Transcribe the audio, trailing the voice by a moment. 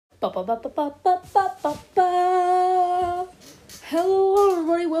Ba-ba-ba-ba-ba-ba-ba-ba. Hello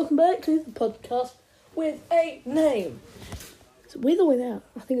everybody, welcome back to the podcast with a name. Is it with or without?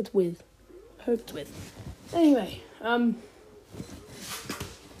 I think it's with. I hope it's with. Anyway, I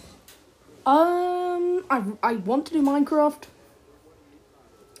want to do Minecraft,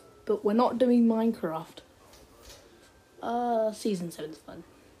 but we're not doing Minecraft. Season 7's fun.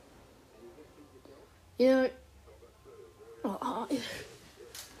 You know,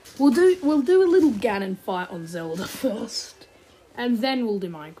 we'll do a little Gannon fight on Zelda first, and then we'll do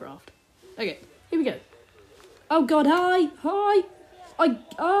Minecraft. Okay, here we go. Oh god, hi!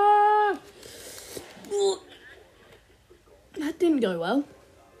 That didn't go well.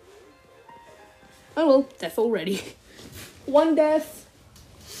 Oh well, death already. One death,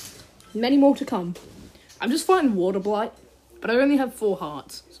 many more to come. I'm just fighting waterblight, but I only have 4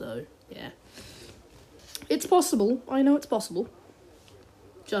 hearts, so yeah. It's possible, I know it's possible.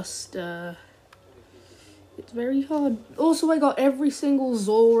 Just, it's very hard. Also, I got every single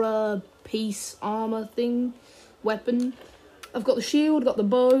Zora piece, armor thing, weapon. I've got the shield, got the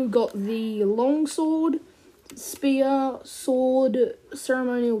bow, got the longsword, spear, sword,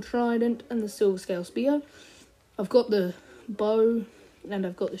 ceremonial trident, and the silver scale spear. I've got the bow, and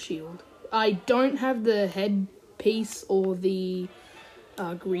I've got the shield. I don't have the headpiece or the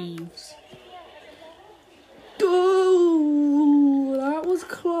greaves. Oh, that was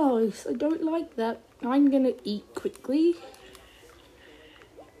close. I don't like that. I'm gonna eat quickly.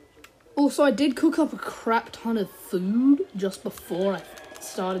 Also, I did cook up a crap ton of food just before I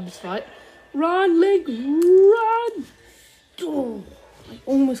started this fight. Run, Link, run! Oh, I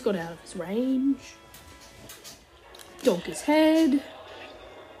almost got out of his range. Donk his head.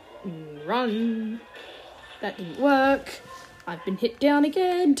 Run. That didn't work. I've been hit down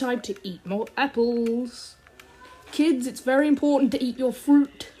again. Time to eat more apples. Kids, it's very important to eat your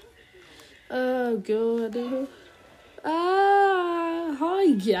fruit. Oh, God.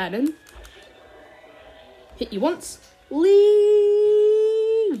 Hi, Gannon. Hit you once.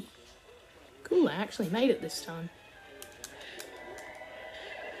 Leave. Cool, I actually made it this time.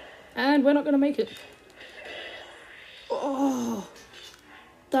 And we're not going to make it. Oh,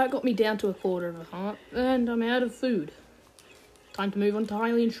 that got me down to a quarter of a heart. And I'm out of food. Time to move on to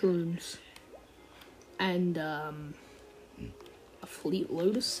Hylian shrooms. And, a fleet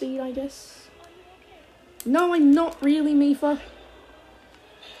lotus seed, I guess? No, I'm not really, Mifa.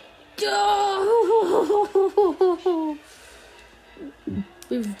 Oh!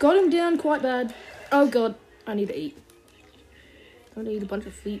 We've got him down quite bad. Oh god, I need to eat. I'm gonna eat a bunch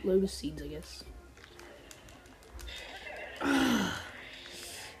of fleet lotus seeds, I guess.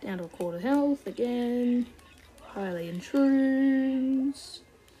 Down to a quarter health again. Hylian shrooms.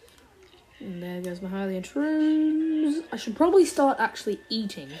 And there goes my Hylian shrooms. I should probably start actually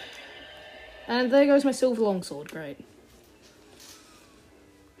eating. And there goes my silver longsword. Great.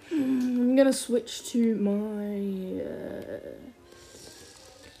 I'm gonna switch to my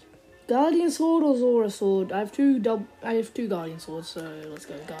Guardian sword or Zora sword. I have two Guardian swords, so let's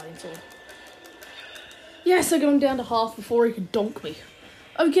go with Guardian sword. Yes, I got him down to half before he could donk me.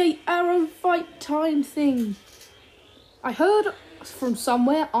 Okay, arrow fight time thing. I heard from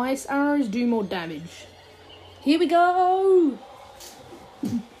somewhere ice arrows do more damage. Here we go.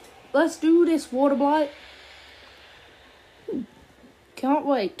 Let's do this, waterblight. Can't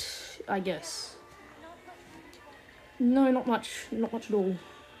wait, I guess. No, not much at all.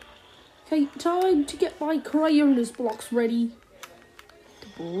 Okay, time to get my Crayolas blocks ready to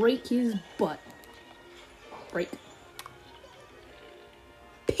break his butt. Break.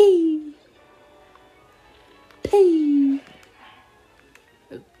 Pee.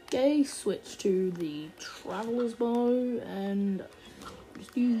 Okay, switch to the Traveler's Bow and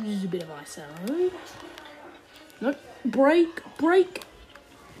just use a bit of ice arrow. Nope. Break.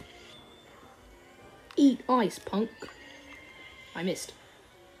 Eat ice, punk. I missed.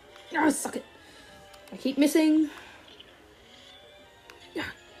 Ah, suck it. I keep missing.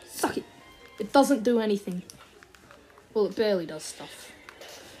 Yeah, suck it. It doesn't do anything. Well, it barely does stuff.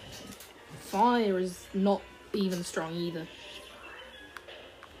 Fire is not even strong either.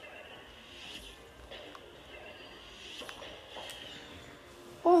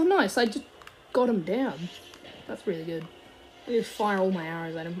 Oh, nice. I just got him down. That's really good. I just fire all my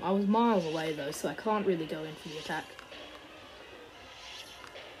arrows at him. I was miles away, though, so I can't really go in for the attack.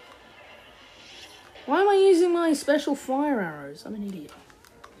 Why am I using my special fire arrows? I'm an idiot.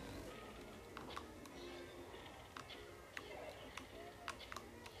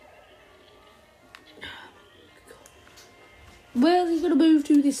 Where's he gonna move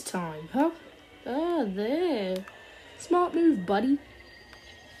to this time, huh? Ah, there. Smart move, buddy.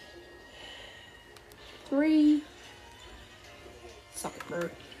 3. Suck it, bro.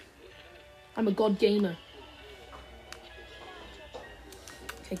 I'm a god gamer.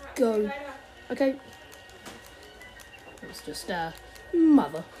 Okay, go. Okay. It's just,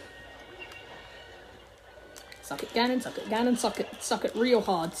 mother. Suck it, Gannon, suck it, Gannon, suck it real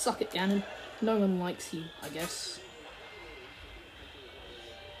hard. Suck it, Gannon. No one likes you, I guess.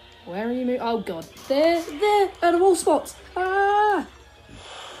 Where are you moving? Oh, God. There, out of all spots. Ah!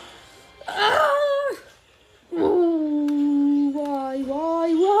 Ah! Ooh,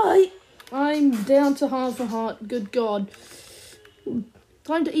 why? I'm down to half a heart, good God.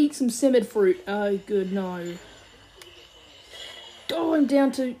 Time to eat some simmered fruit. Oh, good, no. Oh, I'm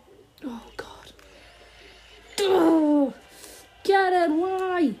down to... Oh, God. Oh, get it,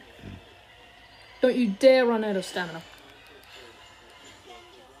 why? Don't you dare run out of stamina.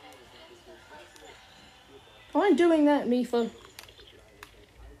 I'm doing that, Mifa.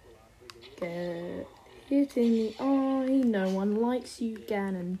 Get hit in the eye. No one likes you,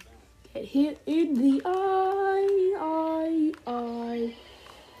 Gannon. Get hit in the eye.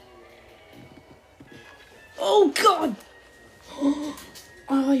 Oh, God!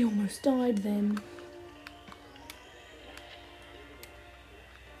 I almost died then.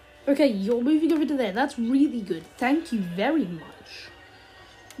 Okay, you're moving over to there. That's really good. Thank you very much.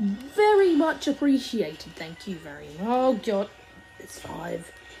 Very much appreciated. Thank you very much. Oh, God. It's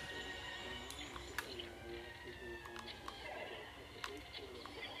 5.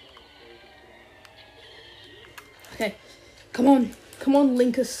 Okay. Come on,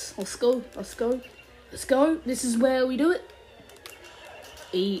 Linkus. Let's go. This is where we do it.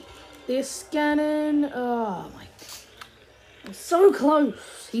 Eat this, Gannon. Oh, my God. I'm so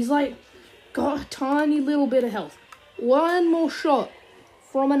close. He's like, got a tiny little bit of health. One more shot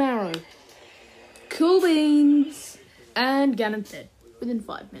from an arrow. Cool beans. And Gannon's dead within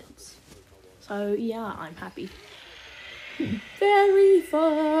 5 minutes. So, yeah, I'm happy. Very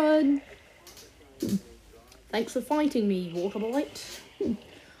fun. Thanks for fighting me, waterblight.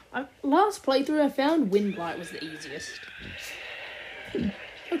 Last playthrough I found windblight was the easiest.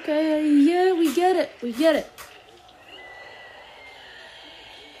 Okay, yeah, we get it.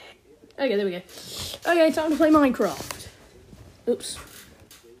 Okay, there we go. Okay, time to play Minecraft. Oops.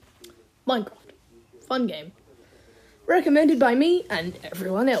 Minecraft. Fun game. Recommended by me and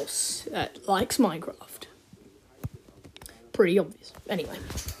everyone else that likes Minecraft. Pretty obvious. Anyway.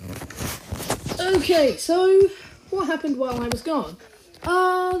 Okay, so what happened while I was gone?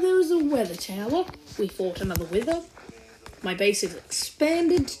 There was a weather tower. We fought another wither. My base is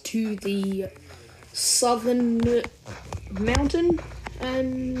expanded to the southern mountain.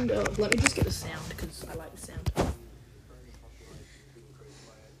 And let me just get the sound, because I like the sound.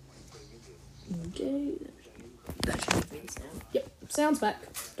 Okay, that should be the sound. Yep, sound's back.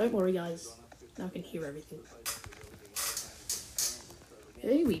 Don't worry, guys. Now I can hear everything.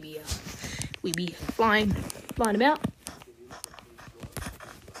 Okay, we be flying about.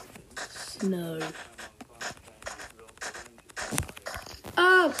 Snow.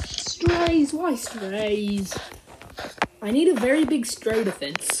 Ah, strays. Why strays? I need a very big stray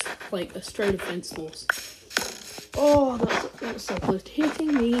defense, like a stray defense force. Oh, that's so close to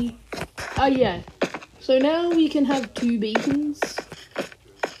hitting me. Oh yeah. So now we can have 2 beacons.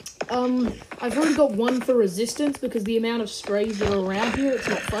 I've already got 1 for resistance because the amount of strays that are around here, it's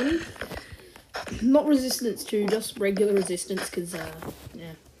not funny. Not resistance 2, just regular resistance, because,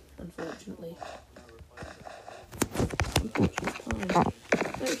 yeah, unfortunately. Unfortunate time.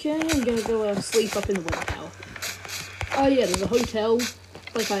 Okay, I'm gonna go sleep up in the weather tower. Oh yeah, there's a hotel.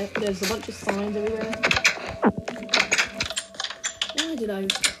 There's a bunch of signs everywhere. Why did I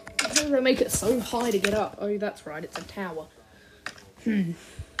make it so high to get up? Oh, that's right, it's a tower.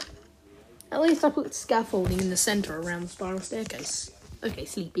 At least I put scaffolding in the center around the spiral staircase. Okay,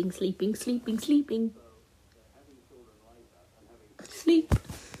 sleeping. Sleep.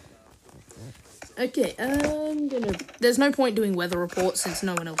 Okay, there's no point doing weather reports since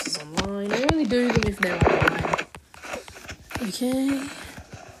no one else is online. I only do them if they're online. Okay.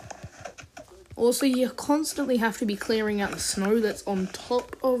 Also, you constantly have to be clearing out the snow that's on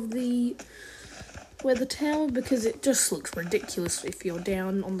top of the weather tower because it just looks ridiculous if you're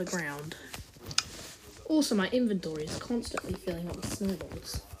down on the ground. Also, my inventory is constantly filling up with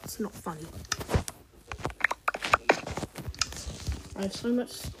snowballs. It's not funny. I have so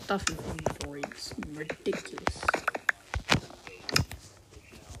much stuff in my inventory, it's ridiculous.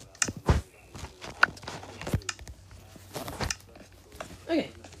 Okay.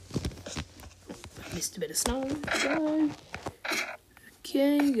 Missed a bit of snow. So.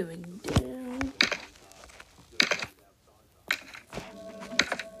 Okay, going down.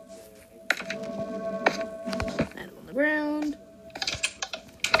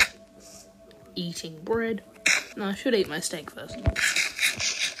 eating bread. No, I should eat my steak first.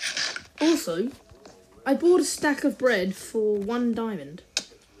 Also, I bought a stack of bread for 1 diamond.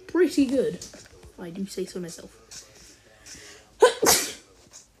 Pretty good. I do say so myself.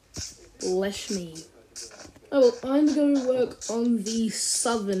 Bless me. Oh, well, I'm going to work on the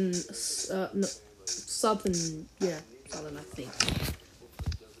southern, I think.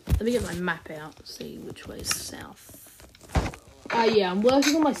 Let me get my map out, see which way is south. Yeah, I'm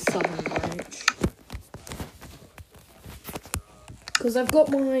working on my southern branch. Because I've got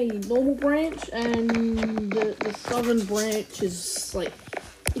my normal branch, and the southern branch is, like,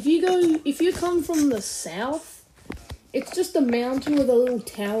 if you come from the south, it's just a mountain with a little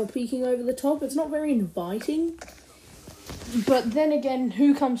tower peeking over the top. It's not very inviting. But then again,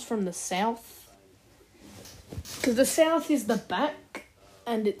 who comes from the south? Because the south is the back,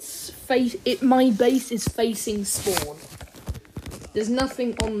 and my base is facing spawn. There's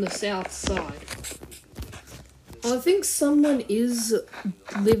nothing on the south side. I think someone is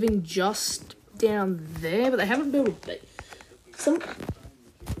living just down there, but they haven't built a base.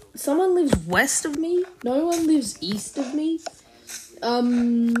 Someone lives west of me. No one lives east of me.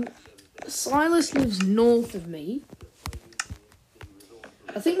 Silas lives north of me.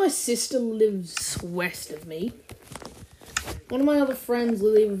 I think my sister lives west of me. One of my other friends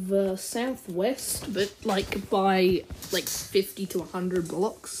live southwest, but by 50 to 100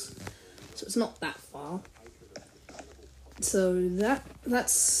 blocks. So it's not that far. So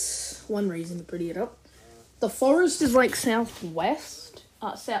that's one reason to pretty it up. The forest is southwest.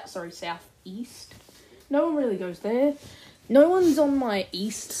 Southeast. No one really goes there. No one's on my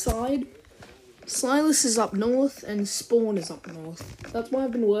east side. Silas is up north, and Spawn is up north. That's why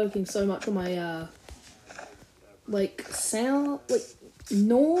I've been working so much on my,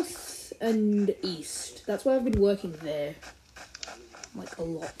 north and east. That's why I've been working there. A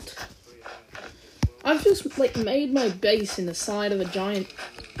lot. I've just, made my base in the side of a giant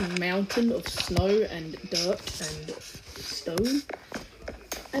mountain of snow and dirt and stone.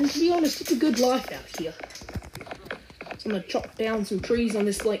 And to be honest, it's a good life out here. So I'm going to chop down some trees on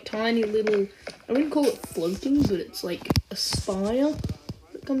this, tiny little... I wouldn't call it floating, but it's, a spire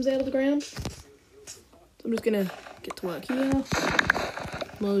that comes out of the ground. So I'm just going to get to work here.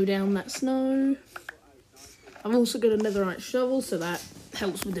 Mow down that snow. I've also got a netherite shovel, so that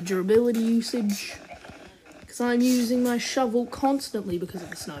helps with the durability usage. Because I'm using my shovel constantly because of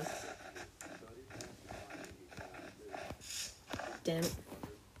the snow. Damn it.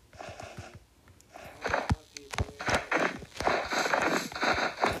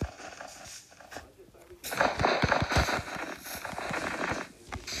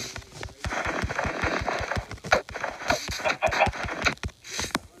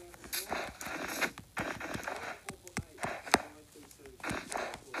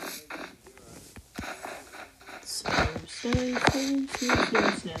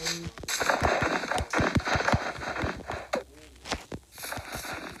 Snow.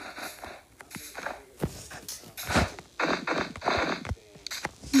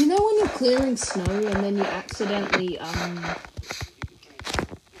 You know when you're clearing snow and then you accidentally,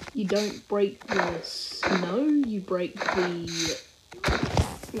 you don't break the snow, you break the,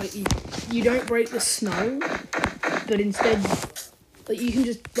 you don't break the snow, but instead, you can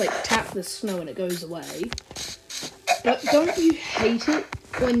just, tap the snow and it goes away. But don't you hate it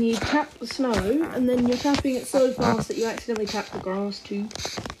when you tap the snow and then you're tapping it so fast that you accidentally tap the grass too?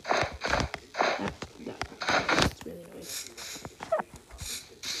 That's really annoying.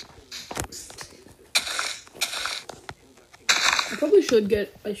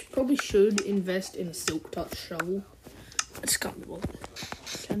 I probably should invest in a silk touch shovel. I just can't be bothered.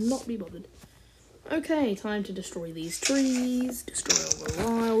 Cannot be bothered. Okay, time to destroy these trees, destroy all the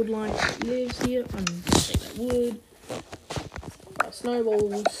wildlife that lives here, and take that wood.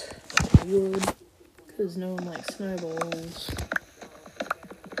 Snowballs, wood, because no one likes snowballs.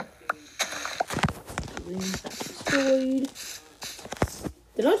 That's destroyed.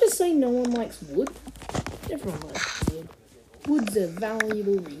 Did I just say no one likes wood? Everyone likes wood. Wood's a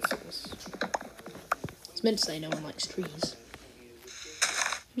valuable resource. It's meant to say no one likes trees.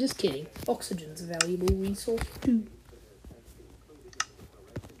 I'm just kidding. Oxygen's a valuable resource too.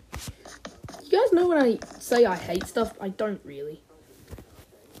 You guys know when I say I hate stuff, I don't really.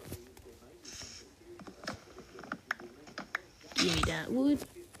 Give me that wood.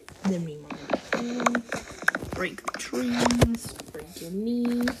 Then we mine. Break the trees. Break your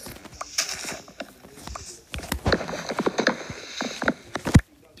knees.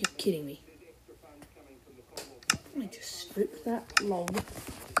 You're kidding me. Let me just strip that log.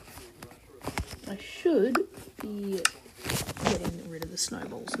 I should be getting rid of the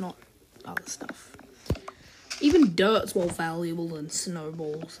snowballs, not other stuff. Even dirt's more valuable than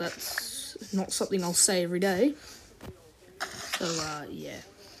snowballs. That's not something I'll say every day. So, yeah.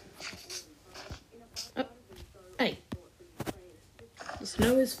 Oh, hey. The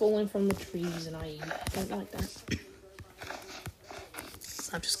snow is falling from the trees and I don't like that.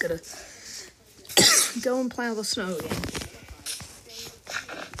 So I'm just gonna go and plow the snow again.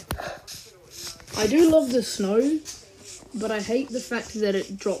 I do love the snow, but I hate the fact that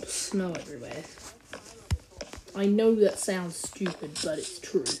it drops snow everywhere. I know that sounds stupid, but it's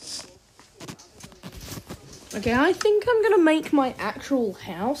true. Okay, I think I'm gonna make my actual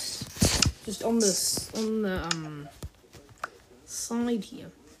house just on the side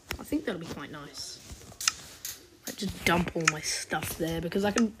here. I think that'll be quite nice. I just dump all my stuff there because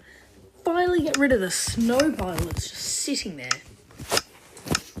I can finally get rid of the snow pile that's just sitting there.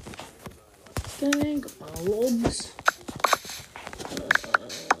 Okay, got my logs.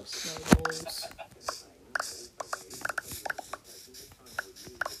 Snowballs.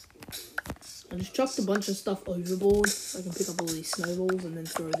 I just chucked a bunch of stuff overboard. So I can pick up all these snowballs and then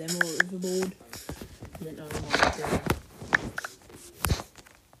throw them all overboard. And then unlock them.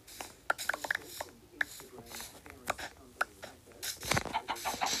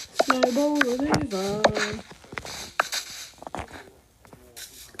 Snowball remover.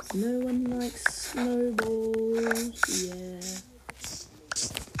 No one likes snowballs, yeah.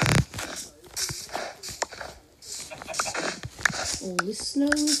 All this snow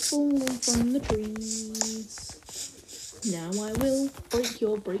is falling from the trees. Now I will break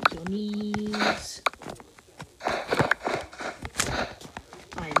your knees.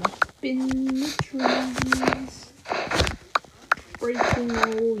 I'm up in the trees, breaking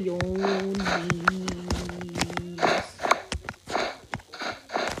all your knees.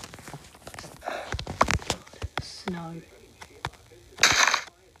 Snow.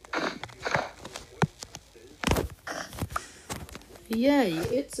 Yay,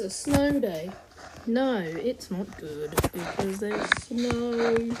 it's a snow day. No, it's not good because there's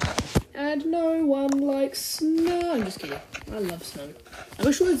snow and no one likes snow. I'm just kidding. I love snow. I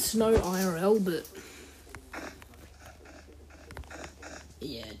wish we had snow IRL, but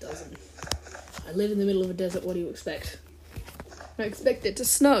yeah, it doesn't. I live in the middle of a desert. What do you expect? I expect it to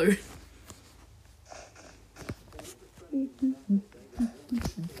snow.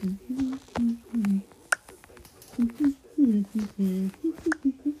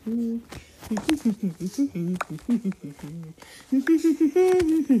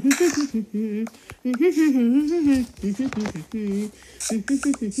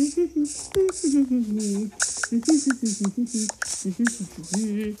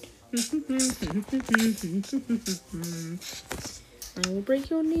 I will break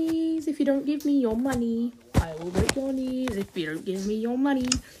your knees if you don't give me your money. I will break your knees if you don't give me your money.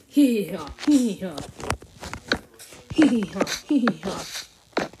 Hee-haw, hee-haw. Hee-haw, hee-haw.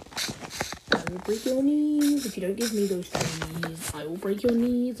 I will break your knees if you don't give me those trees. I will break your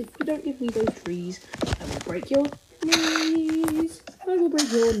knees if you don't give me those trees. I will break your knees. I will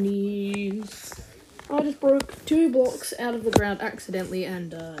break your knees. I just broke 2 blocks out of the ground accidentally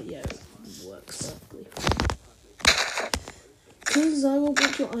and, yeah, it works perfectly. Cause I will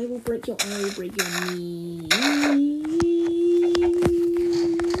break your knees.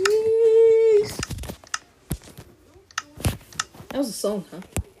 That was a song, huh?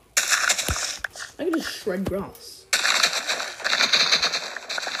 I can just shred grass.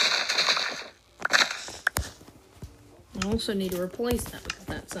 I also need to replace that because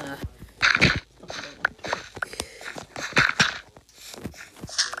that's,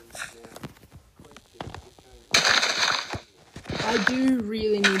 I do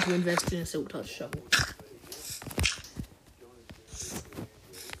really need to invest in a silk touch shovel.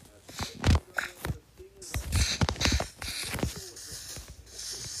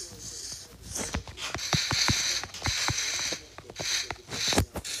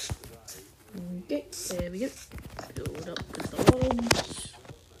 Okay, there we go. Build up the logs.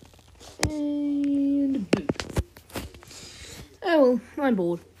 And boom. Oh well, I'm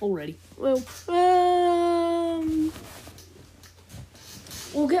bored already. Well,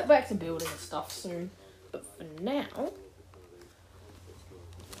 we'll get back to building and stuff soon. But for now,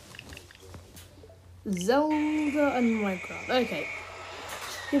 Zelda and Minecraft. Okay.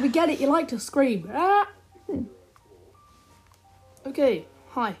 Yeah, we get it. You like to scream. Ah! Okay.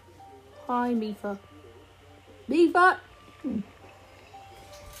 Hi. Hi, Mifa. Mifa!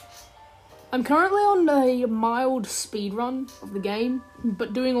 I'm currently on a mild speedrun of the game,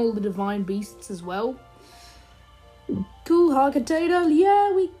 but doing all the divine beasts as well. Cool, Harkatato.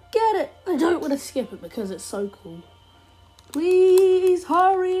 Yeah, we get it. I don't want to skip it because it's so cool. Please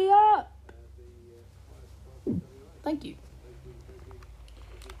hurry up. Thank you.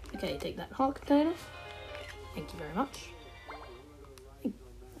 Okay, take that heart container. Thank you very much.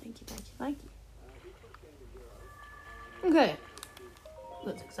 Thank you. Okay,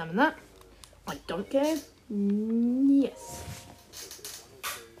 let's examine that. I don't care. Yes.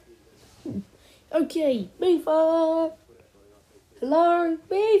 Okay, Beaver. Hello,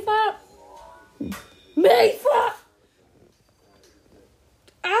 Beaver. Beaver.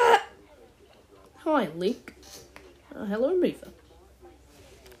 Ah. Hi, Link. Hello, Beaver.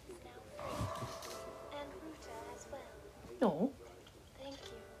 And Ruta as well. Oh. Thank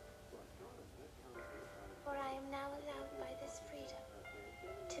you. For I am now allowed by this freedom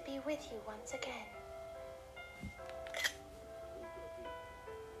to be with you once again.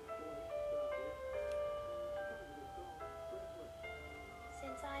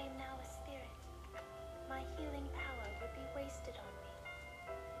 Since I am now a spirit, my healing power would be wasted on me.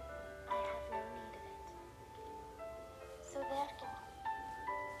 I have no need of it. So therefore,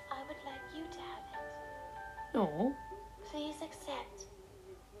 I would like you to have it. Oh. Please accept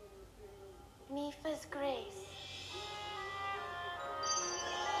Mifa's grace.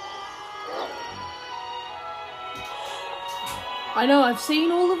 I know I've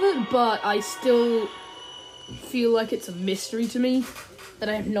seen all of it, but I still feel like it's a mystery to me. That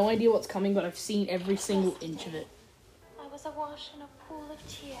I have no idea what's coming, but I've seen every single inch of it. I was awash in a pool of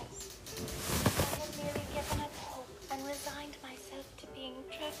tears. I had merely given up hope and resigned myself to being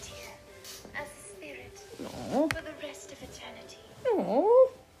trapped here as a spirit Aww. for the rest of eternity.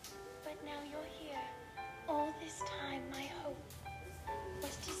 Aww. But now you're here. All this time, my hope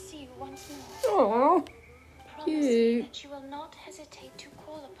was to see you once more. Aww. Promise me that you will not hesitate to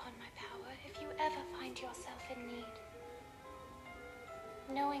call upon my power if you ever find yourself in need.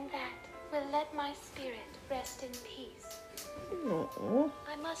 Knowing that will let my spirit rest in peace. Aww.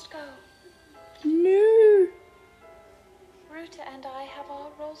 I must go. No. Ruta and I have our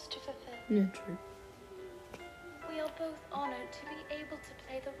roles to fulfill. Yeah, true. We are both honored to be able to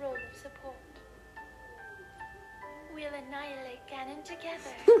play the role of support. We'll annihilate Gannon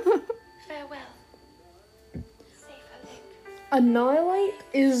together. Farewell. Safer Link. Annihilate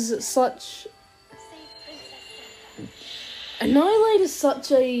is such... Save Princess Zelda. Annihilate is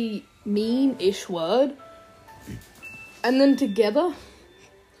such a mean-ish word. And then together...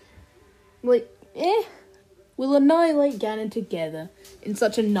 Like, we'll annihilate Gannon together in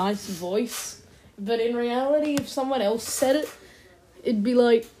such a nice voice. But in reality, if someone else said it, it'd be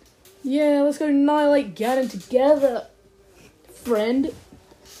like, yeah, let's go annihilate Gannon together, friend.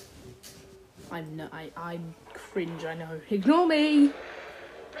 I'm cringe, I know. Ignore me.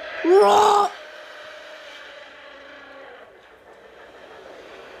 Roar!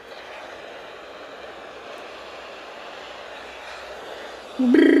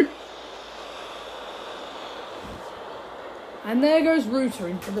 Brrr. And there goes Ruta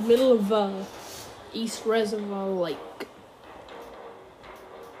into the middle of East Reservoir Lake.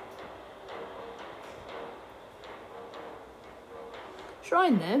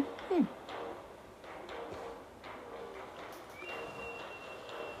 Shrine there.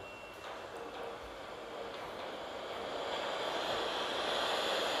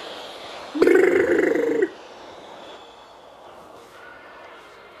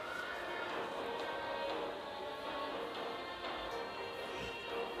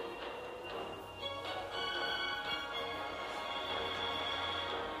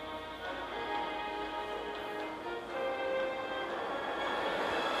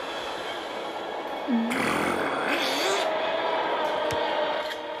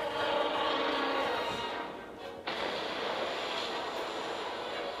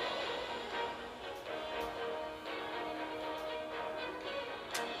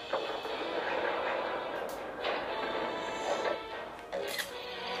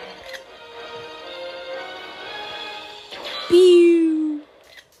 Pew!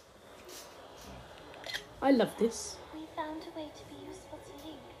 I love this. We found a way to be useful to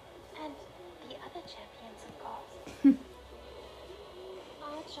Link and the other champions, of course.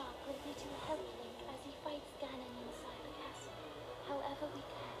 Our job will be to help Link as he fights Gannon inside the castle, however we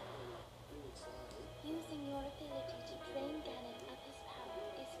can. Using your ability to drain Gannon of his power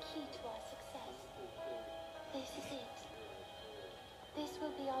is key to our success. This is it. This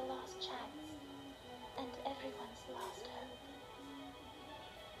will be our last chance, and everyone's last hope.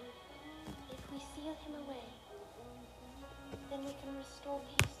 If we seal him away, then we can restore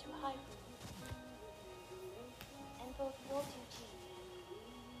peace to Hyrule. And both your duty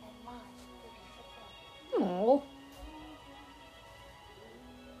and mine will be fulfilled. Aww.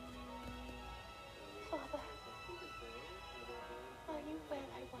 Father, are you well,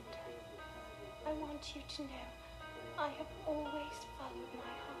 I wonder? I want you to know I have always followed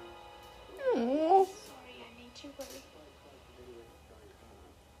my heart. Aww. Sorry I made you worry.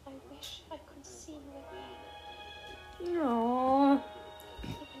 I wish I could see you again, Aww.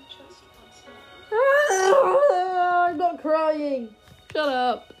 even just once more. I'm not crying. Shut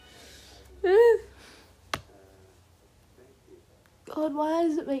up. God, why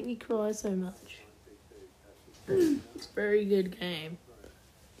does it make me cry so much? It's a very good game.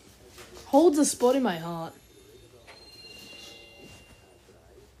 Holds a spot in my heart.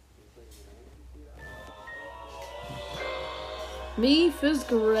 Mipha's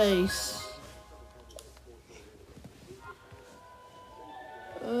Grace.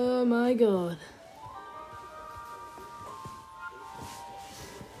 Oh my god.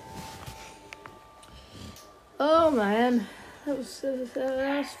 Oh man, that was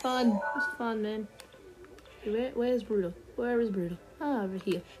fun. That was fun, man. Where's Brutal? Where is Brutal? Ah, over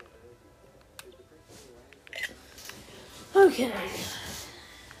here. Okay.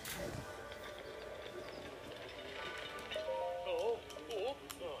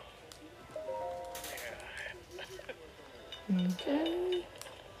 Okay.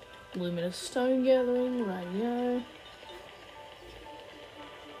 Luminous stone gathering, radio.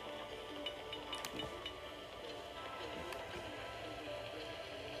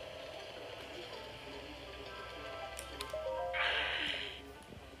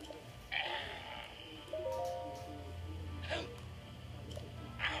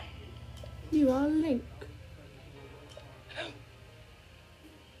 You are Link.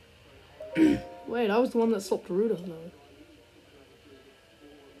 Wait, I was the one that stopped Rudolph though.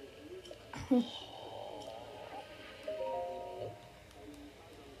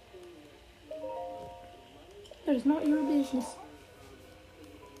 That is not your business.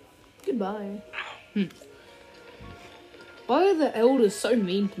 Goodbye. Why are the elders so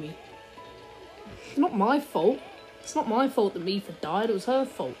mean to me? It's not my fault. It's not my fault that Mipha died, it was her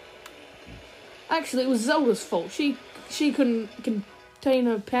fault. Actually, it was Zelda's fault. She couldn't contain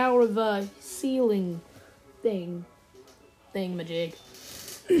her power of a ceiling thingamajig.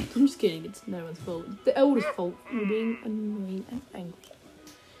 I'm just kidding, it's no one's fault. It's the elder's fault for being annoying and angry.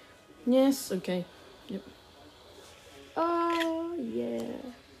 Yes, okay. Yep. Oh, yeah.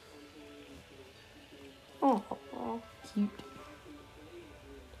 Oh, cute.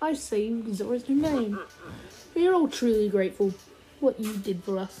 I saved Zora's domain. We are all truly grateful. What you did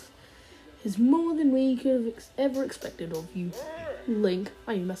for us is more than we could have ever expected of you. Link,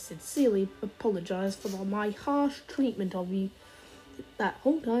 I must sincerely apologize for my harsh treatment of you. That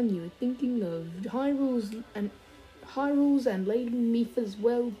whole time you were thinking of Hyrule's and Lady Mipha's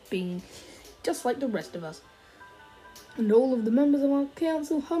well-being, just like the rest of us. And all of the members of our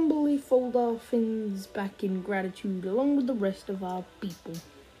council humbly fold our fins back in gratitude along with the rest of our people.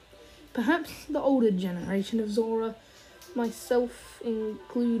 Perhaps the older generation of Zora, myself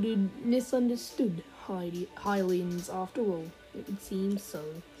included, misunderstood Hylians after all. It would seem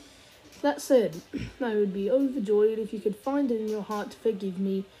so. That said, I would be overjoyed if you could find it in your heart to forgive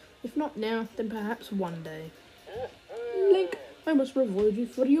me. If not now, then perhaps one day. Link, I must reward you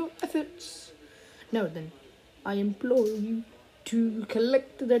for your efforts. Now then, I implore you to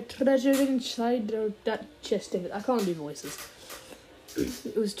collect the treasure inside that chest of it. I can't do voices.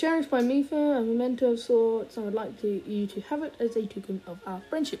 It was cherished by Mipha, a memento of sorts. I would like you to have it as a token of our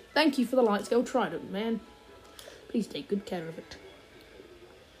friendship. Thank you for the light scale trident, man. Please take good care of it.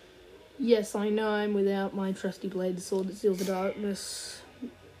 Yes, I know I'm without my trusty blade, the sword that seals the darkness.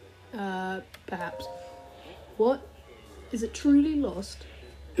 Perhaps. What? Is it truly lost?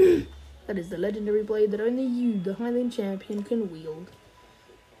 That is the legendary blade that only you, the Highland champion, can wield.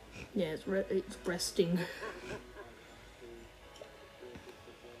 Yeah, it's resting.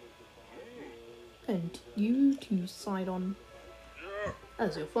 And you too, Sidon.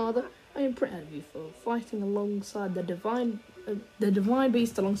 As your father, I am proud of you for fighting alongside the divine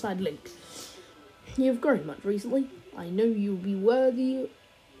beast alongside Link. You have grown much recently. I know you will be worthy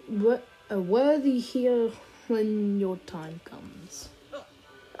here when your time comes.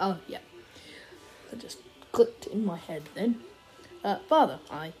 Oh, yeah. That just clicked in my head then. Father,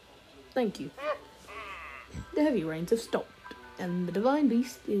 I thank you. The heavy rains have stopped, and the divine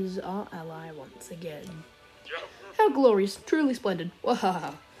beast is our ally once again. How glorious, truly splendid.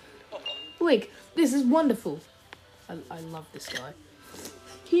 Wow. Link, this is wonderful. I love this guy.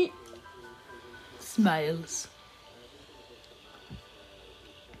 He smiles.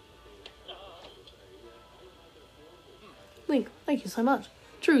 Link, thank you so much.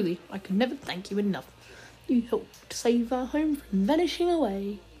 Truly, I could never thank you enough. You helped save our home from vanishing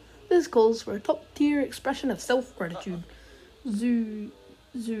away. This calls for a top-tier expression of self-gratitude.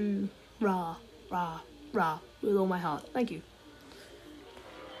 Ra, with all my heart. Thank you.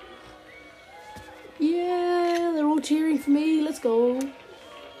 Yeah, they're all cheering for me. Let's go.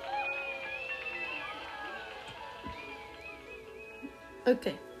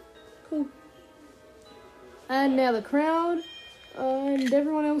 Okay, cool. And now the crowd and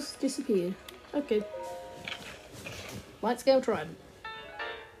everyone else disappeared. Okay. Light scale trident.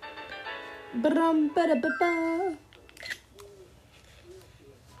 Ba-dum-ba-da-ba-ba.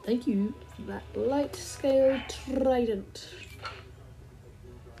 Thank you for that light scale trident.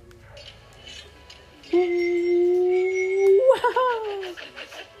 Wow.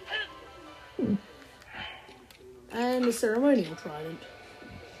 And the ceremonial trident.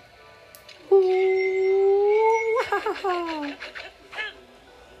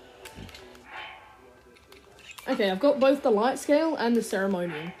 Okay, I've got both the light scale and the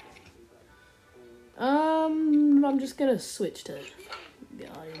ceremonial. I'm just gonna switch to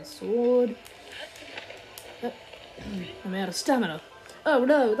Guardian Sword. I'm out of stamina. Oh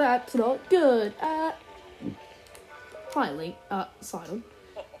no, that's not good. Hi, Link. Sidon.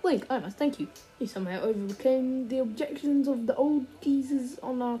 Link, I must thank you. You somehow overcame the objections of the old geezers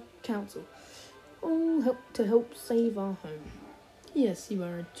on our council. All help save our home. Yes, you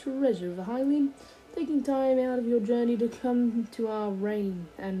are a treasure of the Highland, taking time out of your journey to come to our rain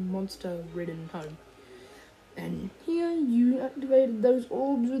and monster-ridden home. And here you activated those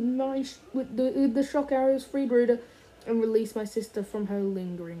orbs with the shock arrows, freed Ruda, and released my sister from her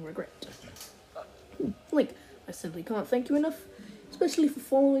lingering regret. Link, I simply can't thank you enough, especially for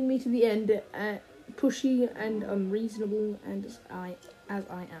following me to the end, pushy and unreasonable and as I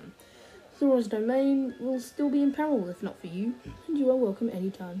am. Zora's domain will still be in peril if not for you, and you are welcome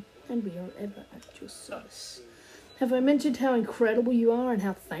anytime, and we are ever at your service. Have I mentioned how incredible you are and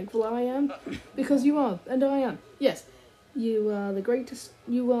how thankful I am? Because you are, and I am. Yes, you are the greatest.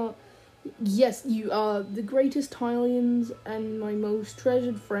 Yes, you are the greatest Hylians and my most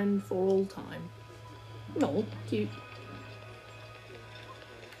treasured friend for all time. No, cute.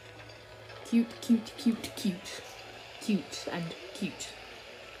 Cute, cute, cute, cute. Cute and cute.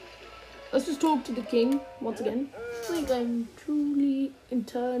 Let's just talk to the king once again. I think I'm truly,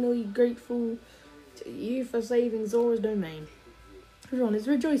 eternally grateful to you for saving Zora's domain. Everyone is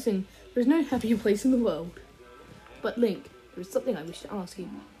rejoicing. There is no happier place in the world. But Link, there is something I wish to ask you.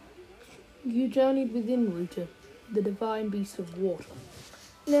 You journeyed within Ruta, the divine beast of water.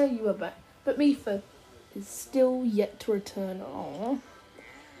 Now you are back, but Mipha is still yet to return. Aww.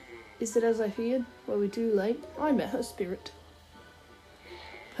 Is it as I feared? Were we too late? I met her spirit.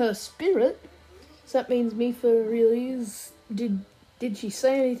 Her spirit? So that means Mipha really is... Did she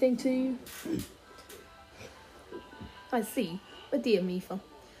say anything to you? I see. But dear Mipha,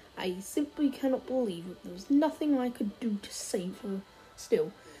 I simply cannot believe that there was nothing I could do to save her.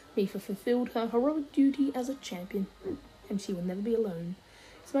 Still, Mipha fulfilled her heroic duty as a champion, and she will never be alone.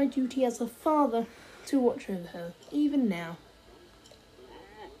 It's my duty as a father to watch over her, even now.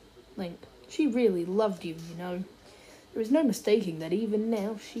 Link, she really loved you, you know. There is no mistaking that even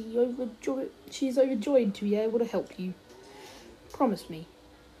now she is overjoyed to be able to help you. Promise me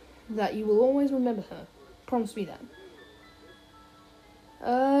that you will always remember her. Promise me that.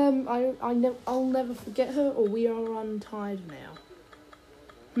 I'll never forget her, or we are untied now.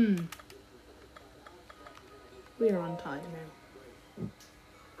 We are untied now.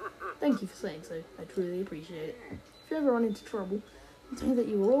 Thank you for saying so. I truly appreciate it. If you ever run into trouble, know that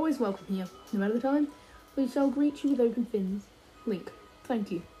you are always welcome here. No matter the time, we shall greet you with open fins. Link,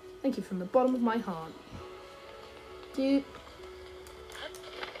 thank you. Thank you from the bottom of my heart. Dude.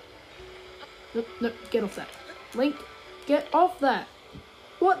 Nope, get off that. Link, get off that.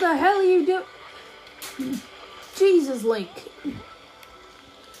 What the hell are you doing? Jesus, Link.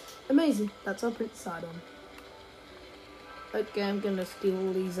 Amazing. That's our Prince Sidon. Okay, I'm gonna steal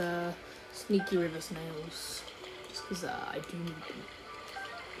all these sneaky river snails. Just because I do need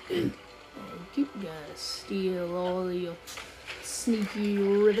them. Thank you. Gonna steal all your sneaky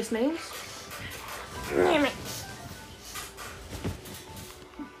river snails. Damn it.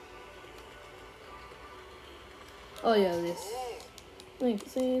 Oh yeah, this. Link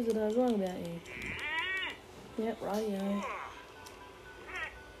says that I was wrong about you. Yep, right, yeah.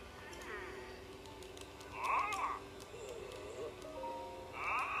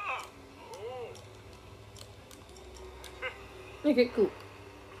 Okay, cool.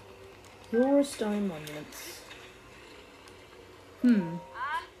 Your stone monuments.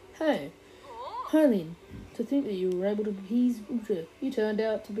 Hey, Herlene, to think that you were able to appease Uta. You turned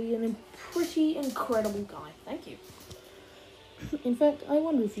out to be a pretty incredible guy. Thank you. In fact, I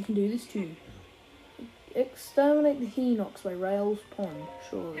wonder if you can do this too. Exterminate the Hinox by Rails Pond,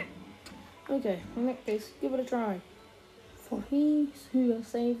 surely. Okay, in that case, give it a try. For he who has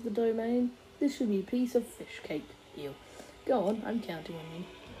saved the domain, this should be a piece of fish cake. Deal. Go on, I'm counting on you.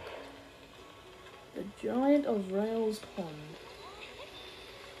 The Giant of Rails Pond.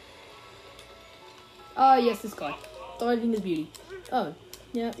 Ah, yes, this guy. Diving is beauty. Oh,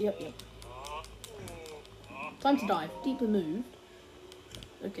 yep. Time to dive. Deeply moved.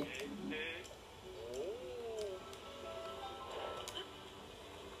 Okay.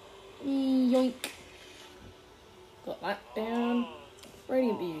 Yoink. Got that down.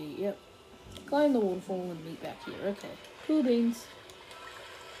 Radiant beauty, yep. Climb the waterfall and meet back here. Okay. Cool beans.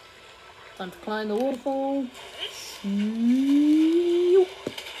 Time to climb the waterfall.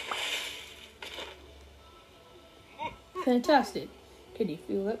 Fantastic. Can you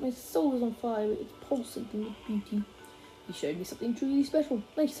feel that? My soul is on fire. It's pulsating with beauty. You showed me something truly special.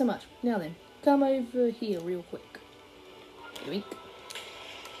 Thank you so much. Now then, come over here real quick. Yoink.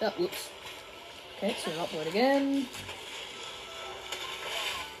 Oh, whoops. Okay, swim upward again.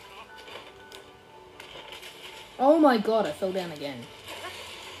 Oh my god, I fell down again.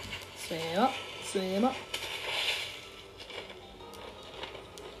 Swim up, swim up.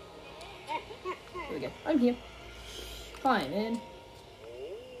 There we go. I'm here. Hi, man.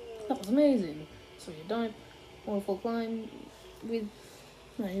 That was amazing. So you dive, waterfall climb with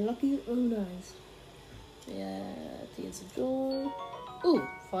my lucky own eyes. Yeah, tears of joy. Ooh,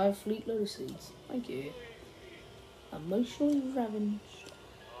 5 fleet lotus seeds. Thank you. Emotionally ravaged.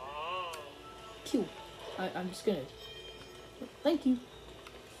 Cool. I'm just gonna. Thank you.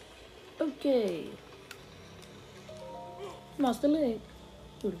 Okay. Master Link.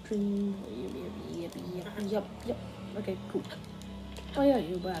 Good dream. Yep. Okay, cool. Oh yeah,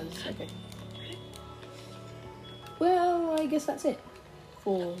 you're bad. Okay. Well, I guess that's it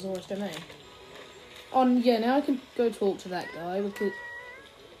for Zora's Domain. Yeah, now I can go talk to that guy because.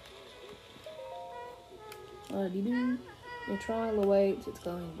 Your trial awaits, it's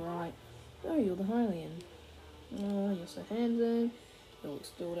going bright. Oh, you're the Hylian. Oh, you're so handsome. You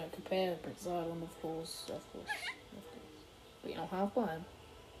still don't compare with Prince Island, of course. But you know, halfway. I'm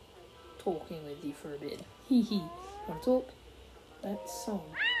talking with you for a bit. Hee hee. Want to talk? That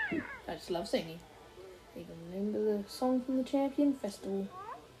song. I just love singing. Even remember the song from the Champion Festival?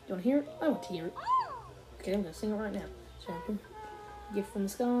 You want to hear it? I want to hear it. Okay, I'm going to sing it right now. Champion. Gift from the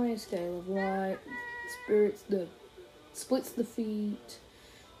sky, scale of light, splits the feet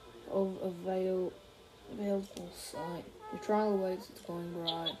of a veiled sight. Your trial awaits, it's going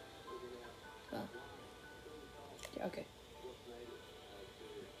bright. Oh. Yeah, okay.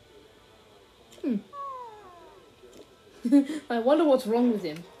 I wonder what's wrong with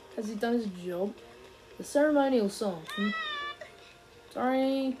him. Has he done his job? The ceremonial song.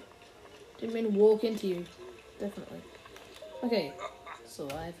 Sorry. Didn't mean to walk into you. Definitely. Okay. So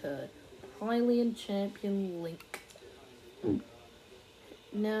I've heard. Hylian Champion Link.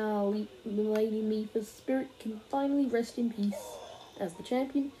 Now, Lady Mifa's spirit can finally rest in peace. As the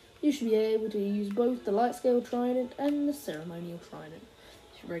champion, you should be able to use both the light scale trident and the ceremonial trident.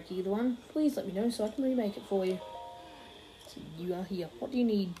 If you break either one, please let me know so I can remake it for you. So you are here. What do you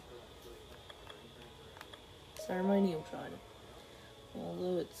need? Ceremonial trident.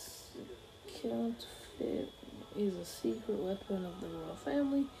 Although it's counterfeit, is a secret weapon of the royal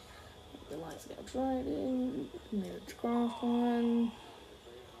family. The light scale trident, mirrored craft one,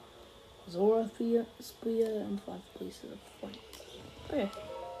 Zora spear, and 5 pieces of flint. Okay.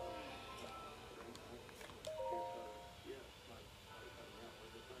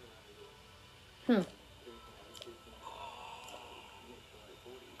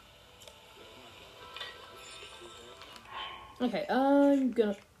 Okay, I'm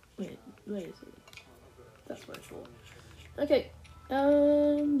gonna wait a second. That's what I thought. Okay.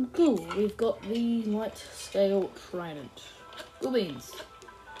 Cool. We've got the light scale trident. Cool beans.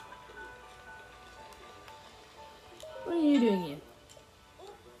 What are you doing here?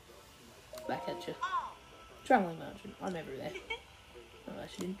 Back at you. Traveling merchant. I'm everywhere. Oh, I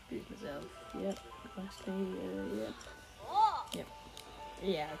should introduce myself. Yep. Nice name. Yep. Yep.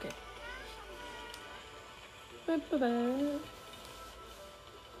 Yeah. Okay.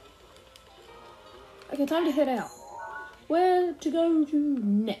 Okay, time to head out. Where to go to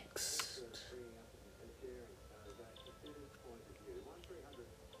next?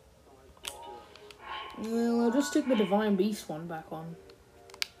 Well, I'll just stick the Divine Beast one back on.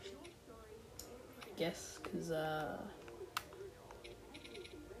 I guess, because, the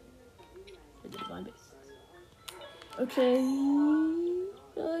Divine Beast. Okay,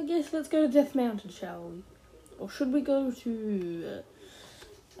 I guess let's go to Death Mountain, shall we? Or should we go to,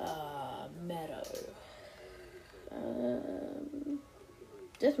 Meadow?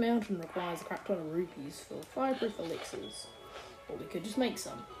 Death Mountain requires a crap ton of rupees for fireproof elixirs. Or we could just make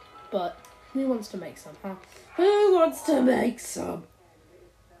some. But who wants to make some, huh? Who wants to make some?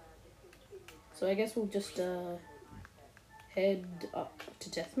 So I guess we'll just head up to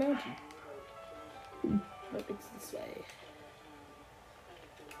Death Mountain. Nope, it's this way.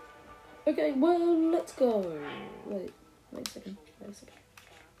 Okay, well, let's go. Wait a second.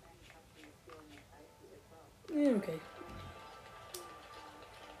 Yeah, okay.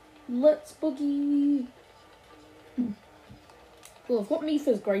 Let's boogie. Well, I've got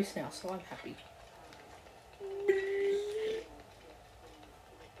Mipha's Grace now, so I'm happy.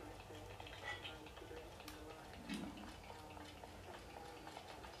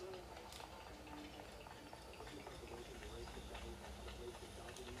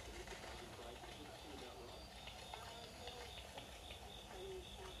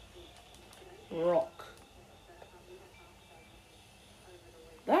 Rock.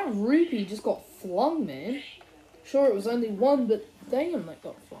 That rupee just got flung, man. Sure, it was only one, but damn, that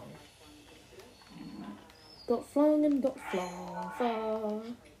got flung. Got flung and got flung far.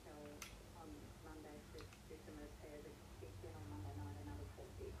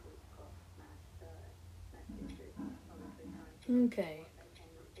 Okay.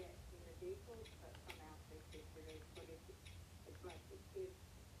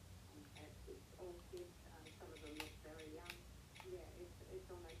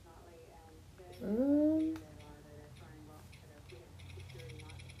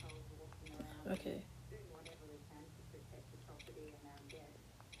 Okay.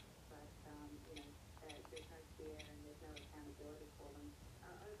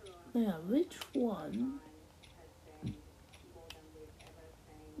 Now, which one?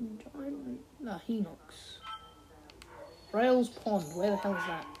 No, Hinox. Rails Pond, where the hell is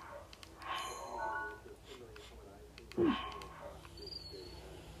that?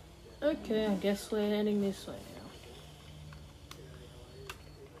 Okay, I guess we're heading this way now.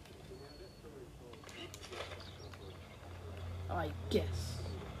 I guess.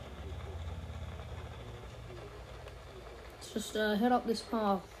 Let's just head up this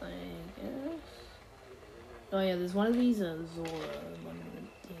path, I guess. Oh yeah, there's one of these Zora monument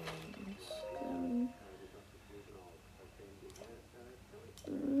things.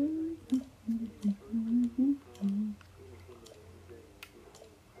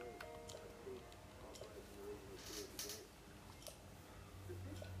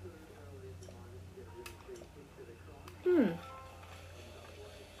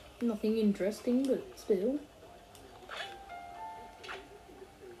 Nothing interesting, but still.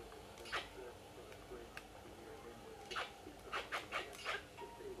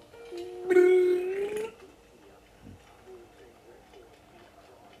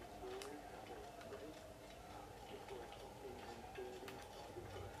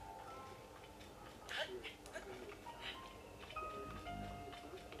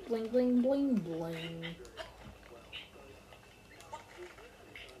 Bling, bling, bling, bling.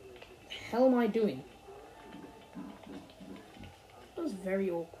 Hell am I doing? That was very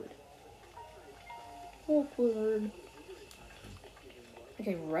awkward. Awkward.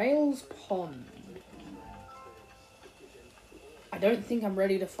 Okay, Rails Pond. I don't think I'm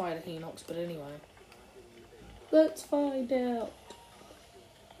ready to fight a Hinox, but anyway. Let's find out.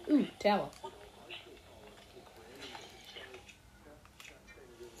 Ooh, tower.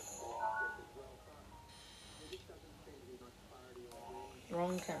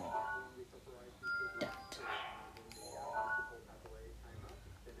 Wrong camera.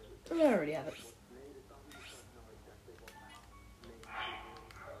 I already have it.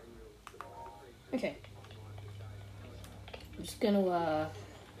 Okay. I'm just gonna,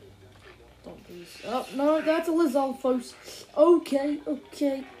 don't lose. Oh, no, that's a Lizalfos. Okay,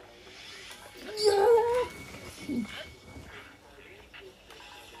 okay. Yeah.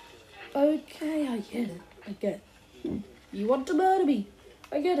 Okay, I get it. I get it. You want to murder me.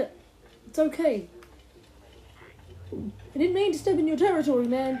 I get it. It's okay. I didn't mean to step in your territory,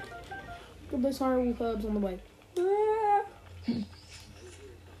 man. Got those horrible herbs on the way. Ah.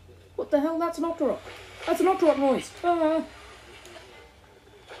 What the hell? That's an Octorok. That's an Octorok noise. Ah.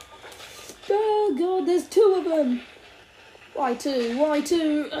 Oh god, there's two of them. Why two? Why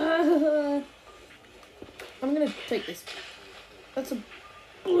two? I'm gonna take this. That's a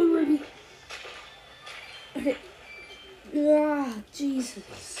blue ruby. Okay. Ah,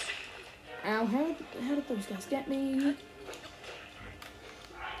 Jesus. Ow, how did those guys get me?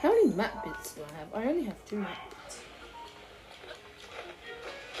 How many map bits do I have? I only have 2 map bits.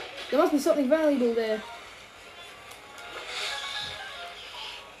 There must be something valuable there.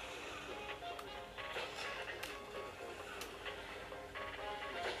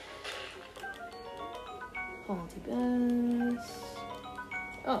 Party best.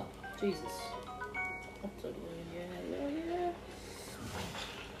 Oh, Jesus. Yeah.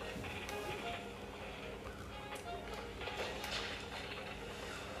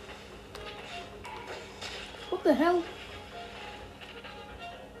 What the hell?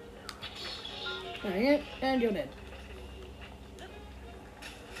 There you go, and you're dead.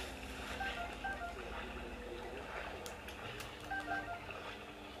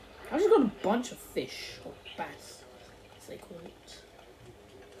 I just got a bunch of fish, or bass, as they call it.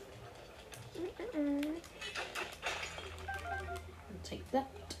 I'll take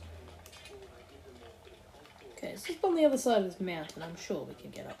that. Okay, it's just on the other side of this mountain. I'm sure we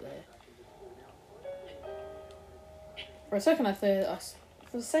can get up there. For a second, I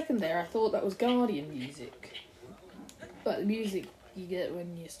thought that was Guardian music. Like the music you get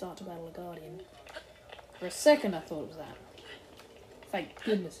when you start to battle a Guardian. For a second, I thought it was that. Thank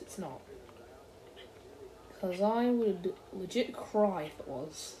goodness it's not. Because I would legit cry if it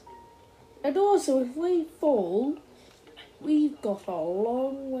was. And also, if we fall, we've got a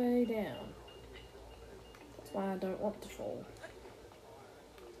long way down. That's why I don't want to fall.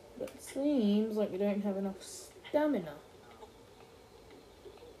 But it seems like we don't have enough stamina.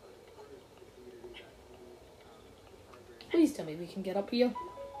 Please tell me we can get up here.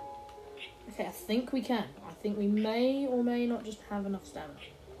 Okay, I think we can. I think we may or may not just have enough stamina.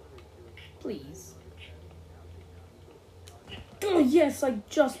 Please. Oh yes, I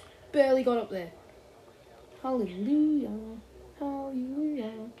just barely got up there. Hallelujah.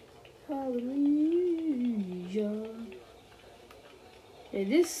 Hallelujah. Hallelujah. Yeah,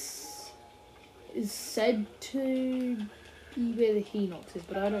 this is said to be where the Hinox is,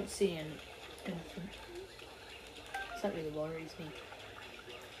 but I don't see anything. That really worries me.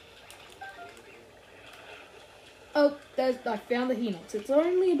 Oh, I found the Hinox. It's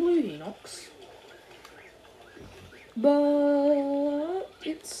only a blue Hinox. But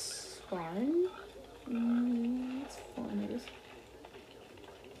it's fine. It's fine, I guess.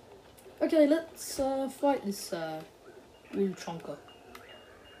 Okay, let's fight this blue chonker.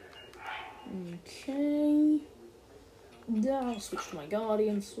 Okay. I'll switch to my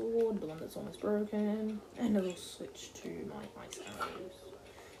Guardian Sword, the one that's almost broken, and I'll switch to my Ice Arrows.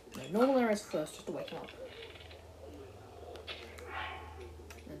 No, normal arrows first, just to wake him up.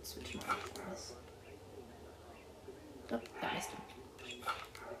 Then switch to my Ice. Oh, that missed him.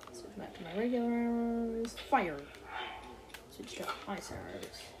 Switch back to my regular arrows. Fire! Switch to Ice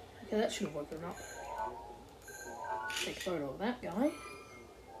Arrows. Okay, that should have woken him up. Take a photo of that guy.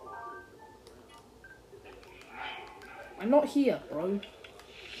 I'm not here, bro.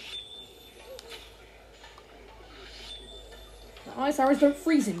 The ice arrows don't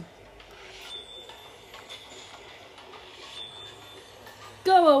freeze him.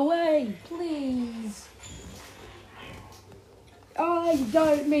 Go away, please. I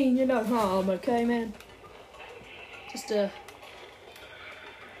don't mean you no harm, okay, man? Just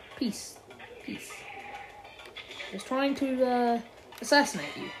peace. Peace. Just trying to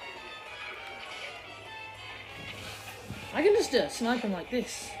assassinate you. I can just snipe him like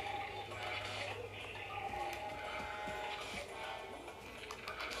this.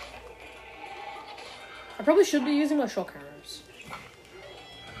 I probably should be using my shock arrows.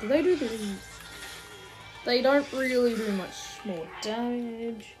 Do they do this? They don't really do much more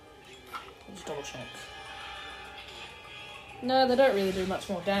damage. I'll just double check. No, they don't really do much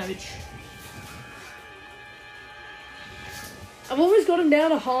more damage. I've always got him down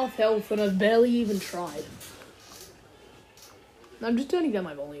to half health and I've barely even tried. I'm just turning down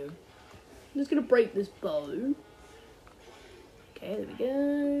my volume. I'm just gonna break this bow. Okay, there we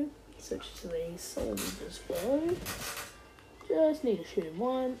go. Switch to the soldier's bow. Just need to shoot him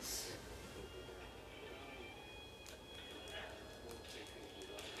once.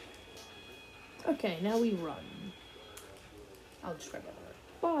 Okay, now we run. I'll just grab that arrow.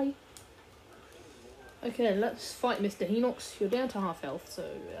 Bye. Okay, let's fight Mr. Hinox. You're down to half health, so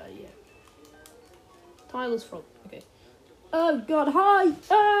yeah. Tyler's frog. Okay. Oh god, hi!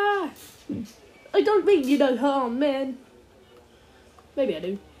 Ah! I don't mean you no harm, man. Maybe I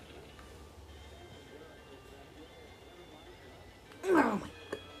do. Oh my god.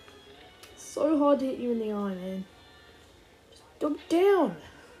 It's so hard to hit you in the eye, man. Just dump down.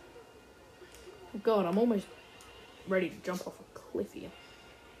 Oh god, I'm almost ready to jump off a cliff here.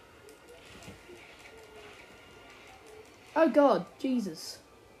 Oh god, Jesus.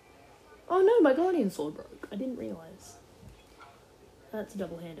 Oh no, my Guardian Sword broke. I didn't realise. That's a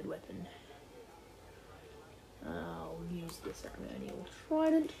double-handed weapon. I'll use the ceremonial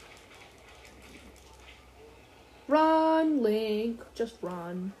trident. Run, Link. Just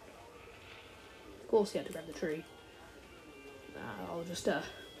run. course he had to grab the tree. I'll just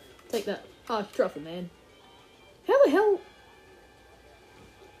take that truffle, man. How the hell?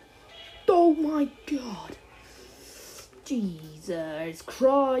 Oh my god. Jesus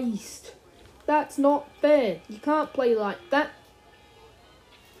Christ. That's not fair. You can't play like that.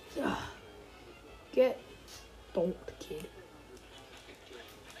 Ugh. Get donked, kid.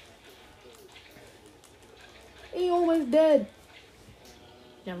 He almost dead.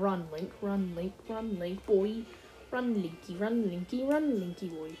 Now run, Link, run, Link, run, Link, boy. Run, Linky, run, Linky, run, Linky,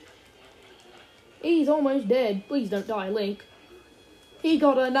 boy. He's almost dead. Please don't die, Link. He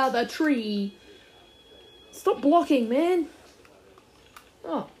got another tree. Stop blocking, man.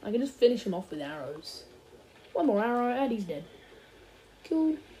 Oh, I can just finish him off with arrows. One more arrow and he's dead.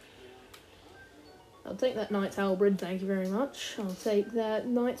 Cool. I'll take that knight's halberd, thank you very much. I'll take that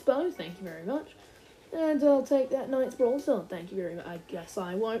knight's bow, thank you very much. And I'll take that knight's broadsword, thank you very much. I guess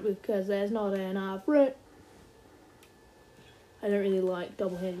I won't because there's not enough room. I don't really like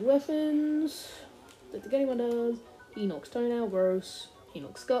double-handed weapons. Don't think anyone does. Enoch's toenail, gross.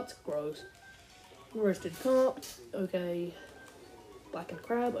 Enoch's guts, gross. Roasted carp, okay. Blackened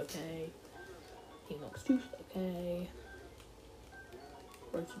crab, okay. Enoch's tooth, okay.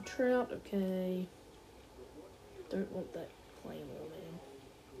 Roasted trout, okay. Don't want that claymore, man.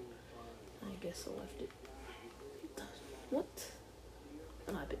 I guess I left it. What?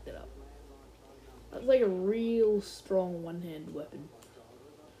 And I picked it up. That's like a real strong one-handed weapon.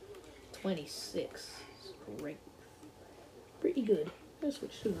 26. Great. Pretty good. I'm gonna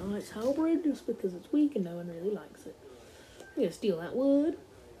switch to a nice halberd just because it's weak and no one really likes it. I'm gonna steal that wood.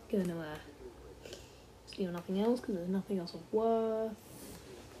 Gonna steal nothing else because there's nothing else of worth.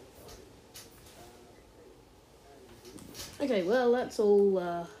 Okay, well that's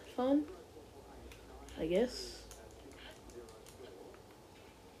all fun, I guess.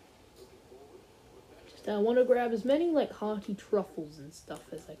 Just I want to grab as many like hearty truffles and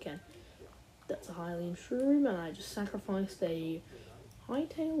stuff as I can. That's a Hylian shroom, and I just sacrificed a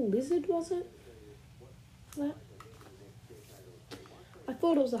hightail lizard, was it? That? I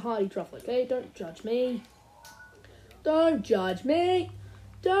thought it was a hardy truffle, okay? Don't judge me. Don't judge me.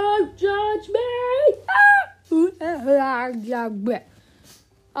 Don't judge me.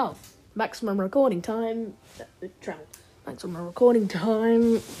 Oh, maximum recording time. Travel. Maximum recording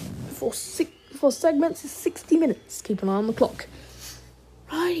time for segments is 60 minutes. Keep an eye on the clock.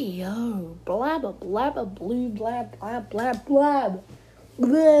 Rightio. Blabber, blabber, blue, blab, blab, blab, blab.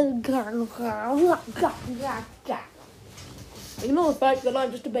 Ignore the fact that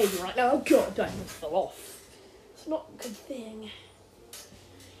I'm just a baby right now. Oh god, I almost fell off. It's not a good thing.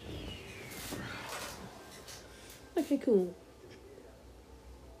 Okay, cool.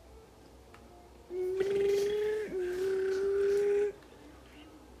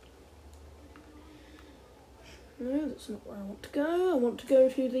 No, that's not where I want to go. I want to go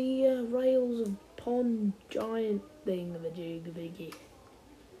to the rails of pond giant thing of a jig-a-biggy.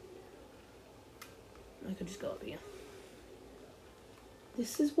 I could just go up here.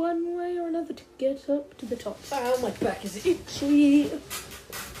 This is one way or another to get up to the top. Ow, my back is itchy.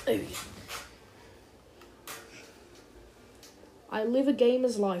 Oh, yeah. I live a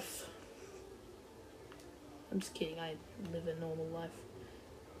gamer's life. I'm just kidding, I live a normal life.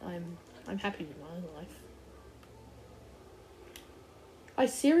 I'm happy with my life. I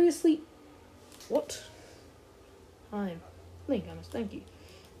seriously... What? Hi. Link, honest, thank you.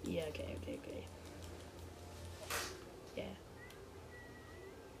 Yeah, okay. Yeah.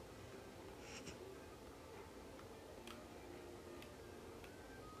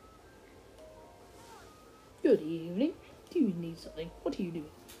 Good evening. Do you need something? What are you doing?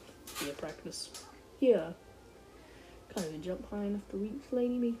 Yeah, practice. Yeah. Can't even jump high enough to reach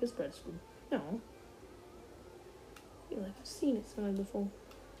Lady Mika's pedestal. No. I feel like I've seen it somewhere before.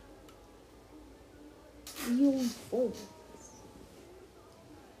 You'll fall.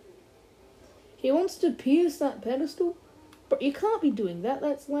 He wants to pierce that pedestal? But you can't be doing that.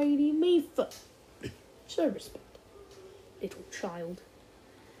 That's Lady Mifa. Show respect, little child.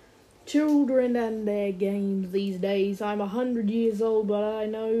 Children and their games these days. I'm 100 years old, but I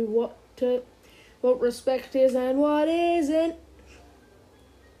know what respect is and what isn't.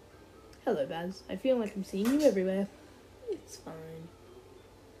 Hello, Baz. I feel like I'm seeing you everywhere. It's fine.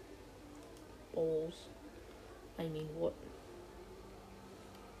 Balls. I mean, what?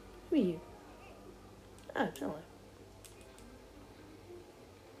 Who are you? Oh, hello.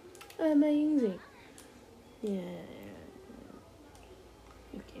 Amazing. Yeah.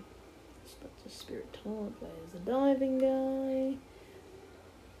 Okay. That's a spirit talent. Where's the diving guy?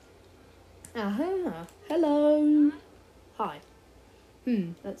 Aha. Hello. Hi.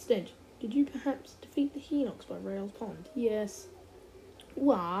 That's stench. Did you perhaps defeat the Hinox by Rails Pond? Yes.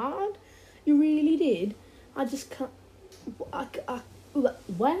 What? You really did? I just can't...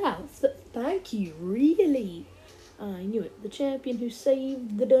 wow, thank you, really. I knew it. The champion who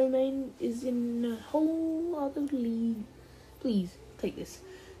saved the domain is in a whole other league. Please, take this.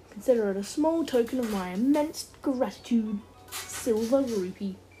 Consider it a small token of my immense gratitude. Silver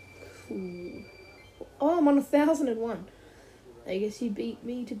rupee. Cool. Oh, I'm on 1001. I guess you beat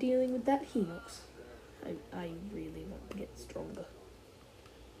me to dealing with that Hinox. I really want to get stronger.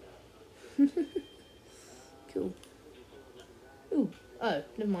 Cool. Ooh. Oh,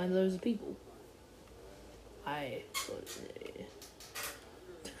 never mind, those are people. I was there.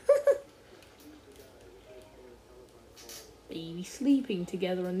 Baby sleeping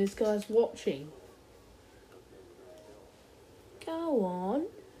together and this guy's watching. Go on.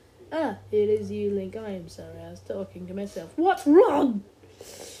 Ah, it is you, Link. I am sorry, I was talking to myself. What's wrong?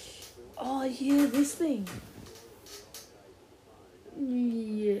 Oh, yeah, this thing.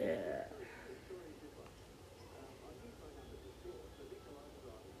 Yeah.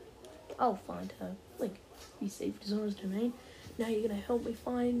 I'll find her. Link, you saved Zora's domain. Now you're gonna help me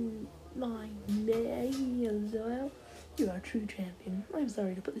find my name as well. You are a true champion. I'm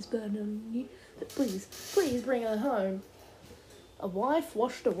sorry to put this burden on you, but please bring her home. A wife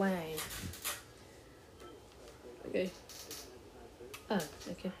washed away. Okay. Oh,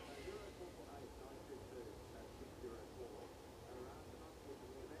 okay.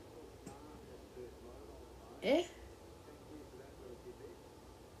 Eh?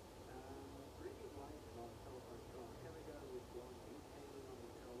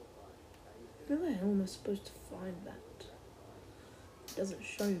 Where the hell am I supposed to find that? It doesn't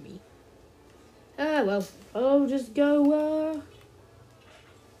show me. Ah, well, I'll just go,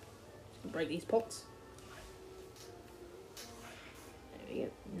 break these pots. There we go.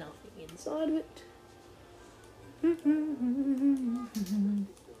 Nothing inside of it.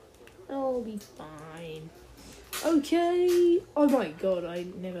 I'll be fine. Okay. Oh my god, I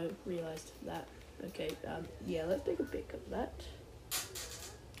never realised that. Okay, yeah, let's take a pic of that.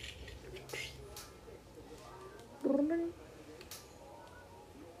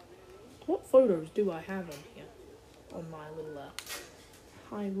 What photos do I have on here? On my little,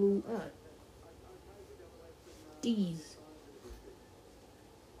 Hyrule, these.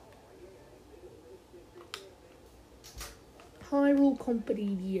 Hyrule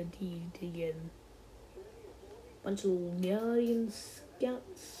Compedia again. Bunch of little Guardian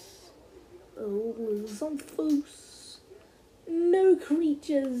Scouts. Oh, Zonfos. No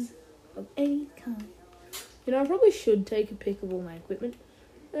creatures of any kind. You know, I probably should take a pic of all my equipment.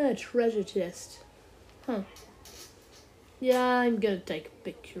 Treasure chest. Huh. Yeah, I'm gonna take a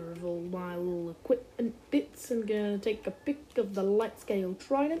picture of all my little equipment bits. I'm gonna take a pic of the light scale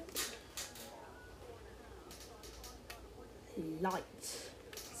trident. Light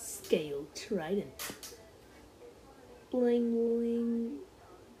scale trident. Bling bling.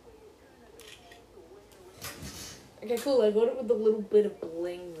 Okay, cool. I got it with a little bit of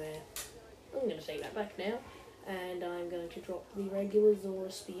bling there. I'm gonna take that back now, and I'm going to drop the regular Zora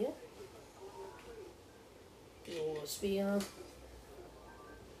Spear. Zora Spear.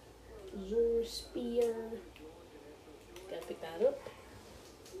 Zora Spear. Gotta pick that up.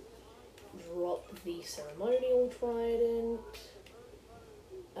 Drop the ceremonial trident.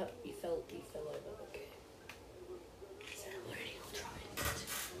 Oh, you fell over. Okay. Ceremonial trident.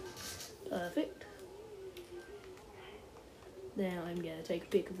 Perfect. Now I'm gonna take a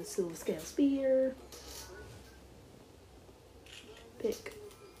pic of the silver scale spear. Pick.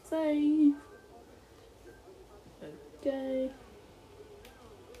 Save. Okay.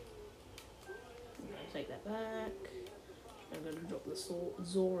 I'm gonna take that back. I'm gonna drop the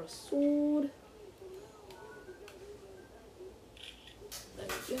Zora sword. There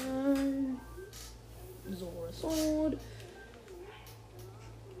we go. Zora sword.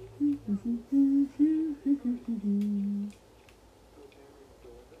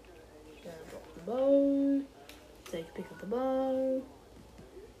 Gonna drop the bow. Take a pic of the bow.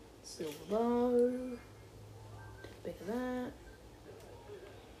 Silver bow. Take a pic of that.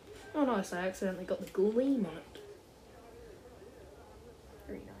 Oh nice, I accidentally got the gleam on it.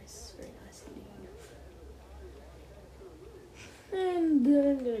 Very nice indeed. And then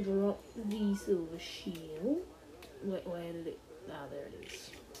I'm gonna drop the silver shield. Where did it? Ah, there it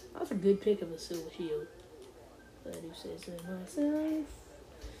is. That's a good pick of the silver shield. I do say so myself.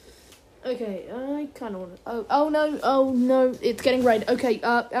 Okay, I kind of want to... Oh no, it's getting red. Okay,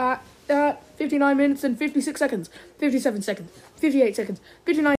 59 minutes and 56 seconds. 57 seconds. 58 seconds.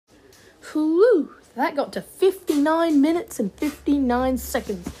 59... Whew, that got to 59 minutes and 59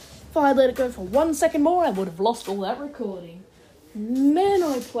 seconds. If I let it go for 1 second more, I would have lost all that recording. Man,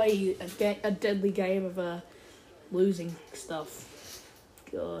 I play a deadly game of losing stuff.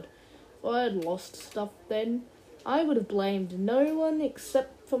 God. If I had lost stuff then, I would have blamed no one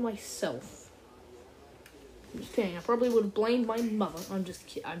except for myself. I'm just kidding. I probably would have blamed my mother. I'm just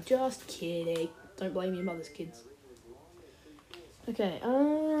kidding. Don't blame your mother's kids. Okay,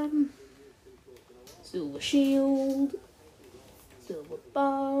 silver shield, silver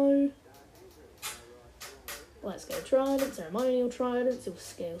bow. Let's go trident, ceremonial trident, silver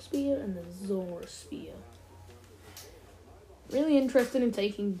scale spear, and the Zora spear. Really interested in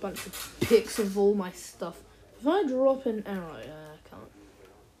taking a bunch of pics of all my stuff. If I drop an arrow, I can't.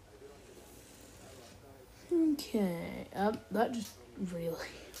 Okay, that just really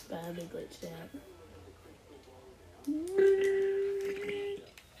badly glitched out.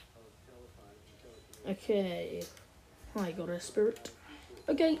 Okay, I got a spirit.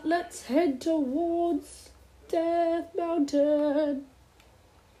 Okay, let's head towards Death Mountain.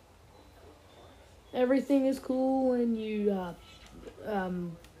 Everything is cool and you,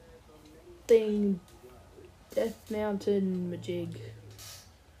 Death Mountain Majig.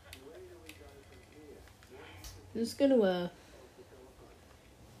 I'm just gonna,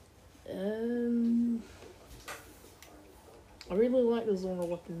 I really like the Zora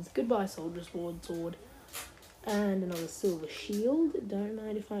weapons. Goodbye, Soldier Sword. And another silver shield. Don't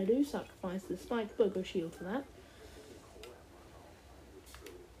mind if I do sacrifice the spiked Bogo shield for that.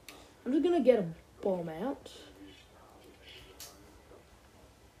 I'm just gonna get a bomb out.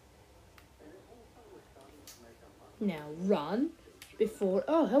 Now run before.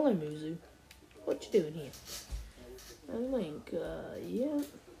 Oh, hello, Muzu. What you doing here? Link. Yeah.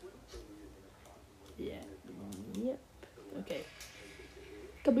 Yep. Okay.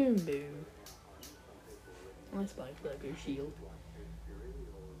 Kaboom boom. I spiked Bogo shield.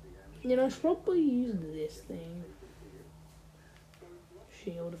 You know, I should probably use this thing.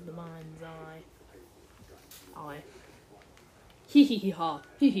 Shield of the mind's eye. Hee hee hee ha.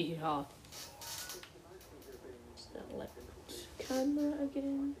 Hee hee hee ha. Select camera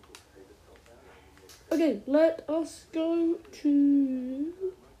again. Okay, let us go to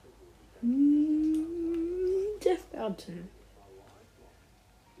Death Mountain.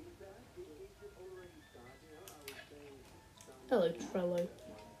 Hello, Trello.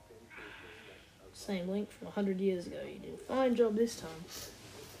 Same link from 100 years ago. You did a fine job this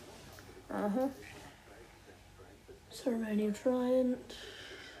time. Ceremonial trident.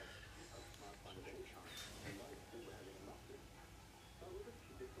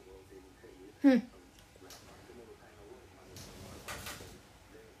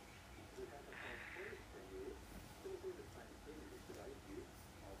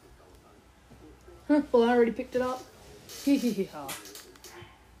 Well, I already picked it up. Hee hee hee ha.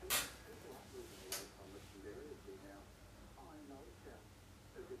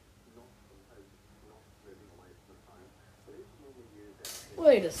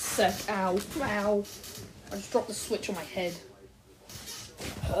 Wait a sec. Ow. Ow. I just dropped the switch on my head.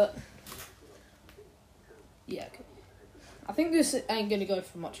 Yeah, okay. I think this ain't gonna go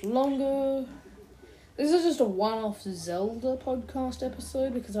for much longer. This is just a one-off Zelda podcast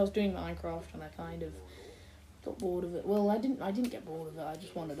episode because I was doing Minecraft and I kind of got bored of it. Well, I didn't get bored of it. I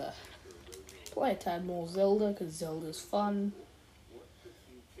just wanted to play a tad more Zelda because Zelda's fun,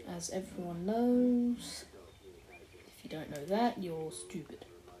 as everyone knows. If you don't know that, you're stupid.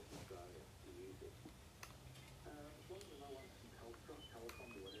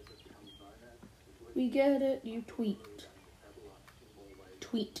 We get it, you tweeter.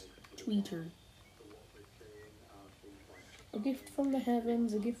 A gift from the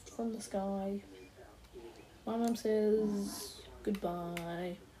heavens, a gift from the sky. My mom says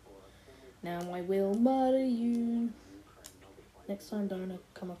goodbye. Now I will murder you. Next time don't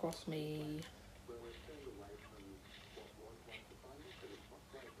come across me.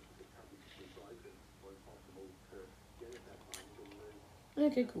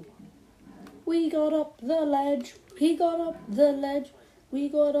 Okay, cool. We got up the ledge. He got up the ledge. We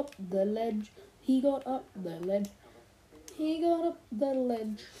got up the ledge. He got up the ledge. He got up the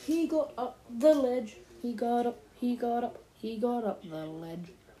ledge. He got up the ledge. He got up the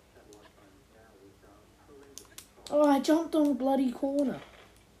ledge. Oh, I jumped on a bloody corner.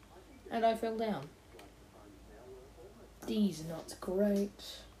 And I fell down. These are not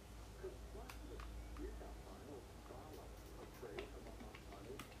great.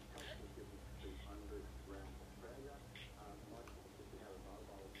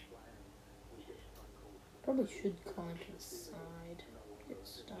 Probably should climb to the side. Get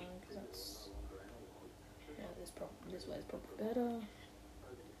stung, because that's... Yeah, this way is probably better.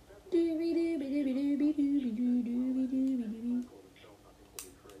 I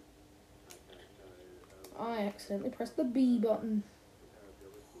accidentally pressed the B button.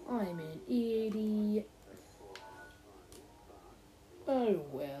 I'm an idiot. Oh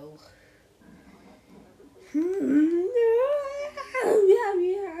well.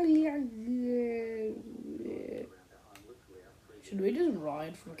 Should we just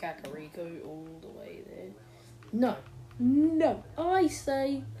ride from Kakariko all the way there? No. No. I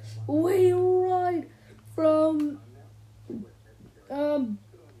say we ride from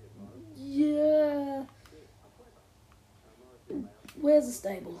yeah. Where's the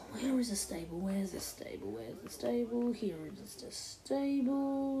stable? Where is the stable? Where's the stable? Where's the stable? Here is the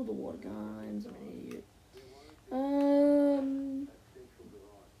stable. The water guns. I'm an idiot.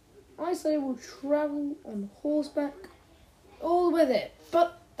 I say we'll travel on horseback all the way there.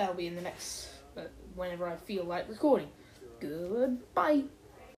 But that'll be in the next, whenever I feel like recording. Goodbye.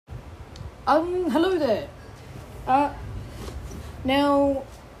 Hello there. Now,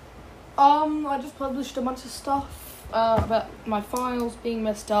 I just published a bunch of stuff about my files being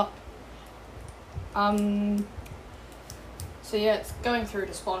messed up. So yeah, it's going through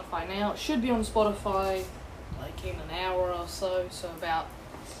to Spotify now. It should be on Spotify like in an hour or so. So about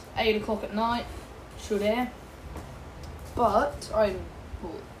 8 o'clock at night should air. But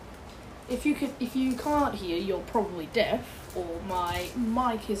if you can't hear, you're probably deaf, or my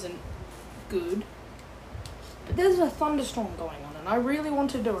mic isn't good. But there's a thunderstorm going on, and I really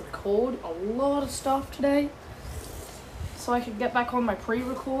wanted to record a lot of stuff today, so I could get back on my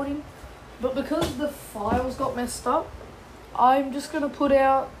pre-recording. But because the files got messed up, I'm just going to put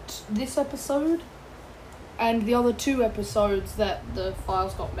out this episode and the other 2 episodes that the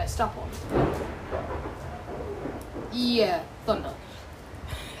files got messed up on. Yeah, thunder.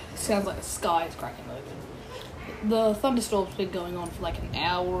 Sounds like the sky is cracking open. The thunderstorm's been going on for like an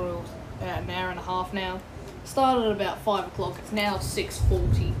hour or an hour and a half now. Started at about 5 o'clock. It's now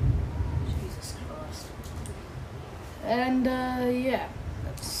 6:40. Jesus Christ. And yeah,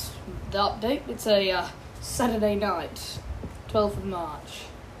 that's the update. It's a Saturday night, 12th of March.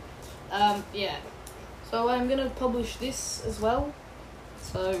 Yeah. So I'm gonna publish this as well.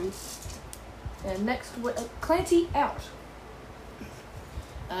 So next Clancy out.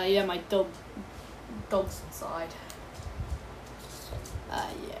 Yeah, my dog's inside.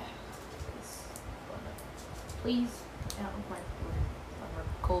 Yeah. Please, out of my room. I'm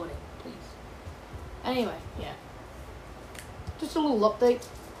recording, please. Anyway, yeah. Just a little update.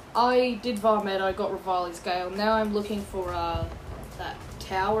 I did Varmed, I got Rivali's Gale. Now I'm looking for that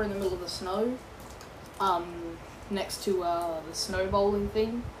tower in the middle of the snow. Next to the snow bowling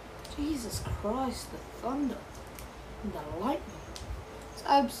thing. Jesus Christ, the thunder. And the lightning. It's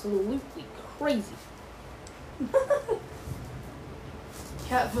absolutely crazy.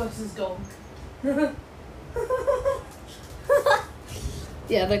 Cat versus dog.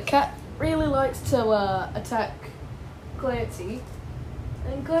 Yeah, the cat really likes to attack Clancy,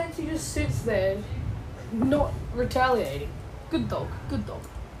 and Clancy just sits there, not retaliating. Good dog, good dog.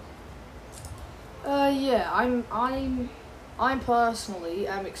 Yeah, I'm personally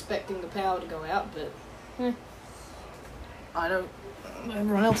am expecting the power to go out, but I don't.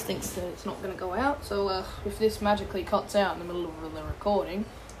 Everyone else thinks that it's not going to go out, so if this magically cuts out in the middle of the recording,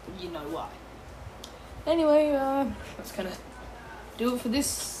 you know why. Anyway, that's gonna do it for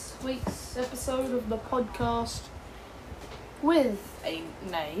this week's episode of the podcast with a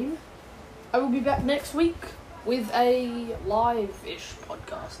name. I will be back next week with a live-ish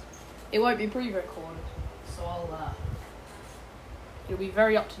podcast. It won't be pre-recorded, so it'll be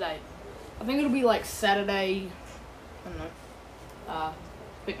very up to date. I think it'll be like Saturday, I don't know,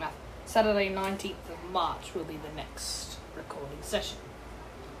 quick math. Saturday 19th of March will be the next recording session.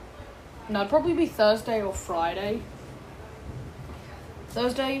 No, it'd probably be Thursday or Friday.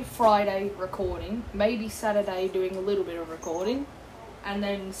 Thursday, Friday recording. Maybe Saturday doing a little bit of recording. And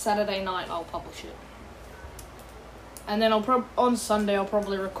then Saturday night I'll publish it. And then on Sunday I'll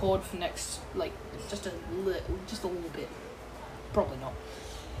probably record for next, like, just a little bit. Probably not.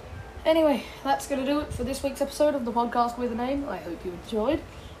 Anyway, that's going to do it for this week's episode of the podcast with a name. I hope you enjoyed.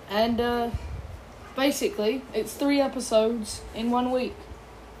 And basically, it's 3 episodes in 1 week.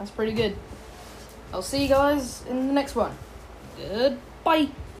 That's pretty good. I'll see you guys in the next one. Goodbye.